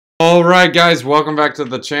Alright guys, welcome back to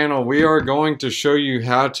the channel. We are going to show you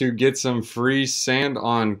how to get some free sand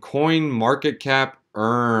on coinmarketcap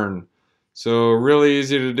earn. So really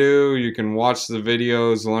easy to do. You can watch the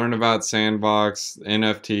videos, learn about sandbox,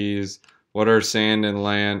 NFTs, what are sand and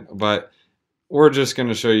land, but we're just going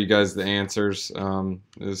to show you guys the answers.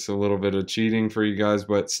 It's a little bit of cheating for you guys,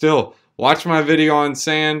 but still watch my video on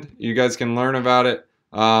sand. You guys can learn about it.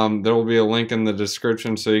 There will be a link in the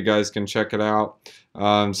description so you guys can check it out.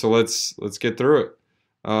 So let's get through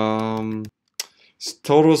it.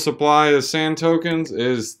 Total supply of sand tokens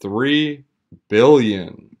is 3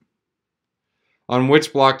 billion. On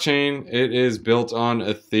which blockchain? It is built on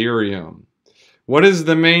Ethereum. What is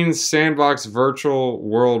the main sandbox virtual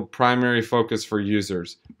world primary focus for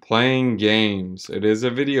users? Playing games. It is a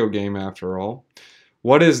video game after all.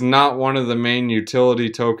 What is not one of the main utility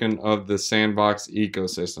token of the sandbox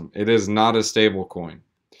ecosystem? It is not a stablecoin.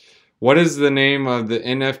 What is the name of the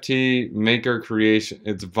NFT Maker creation?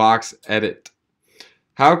 It's Vox Edit.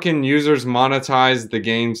 How can users monetize the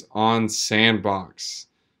games on Sandbox?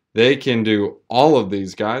 They can do all of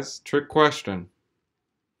these, guys. Trick question.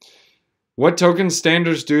 What token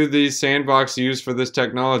standards do the Sandbox use for this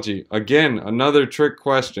technology? Again, another trick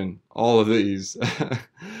question. All of these.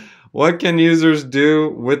 What can users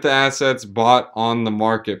do with the assets bought on the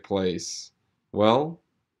marketplace? Well,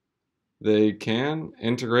 they can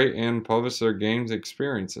integrate and publish their games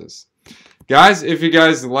experiences. Guys, if you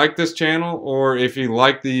guys like this channel or if you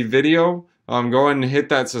like the video, go ahead and hit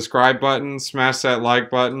that subscribe button, smash that like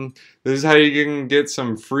button. This is how you can get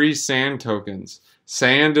some free sand tokens.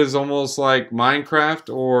 Sand is almost like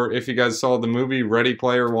Minecraft, or if you guys saw the movie Ready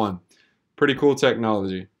Player One. Pretty cool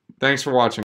technology. Thanks for watching.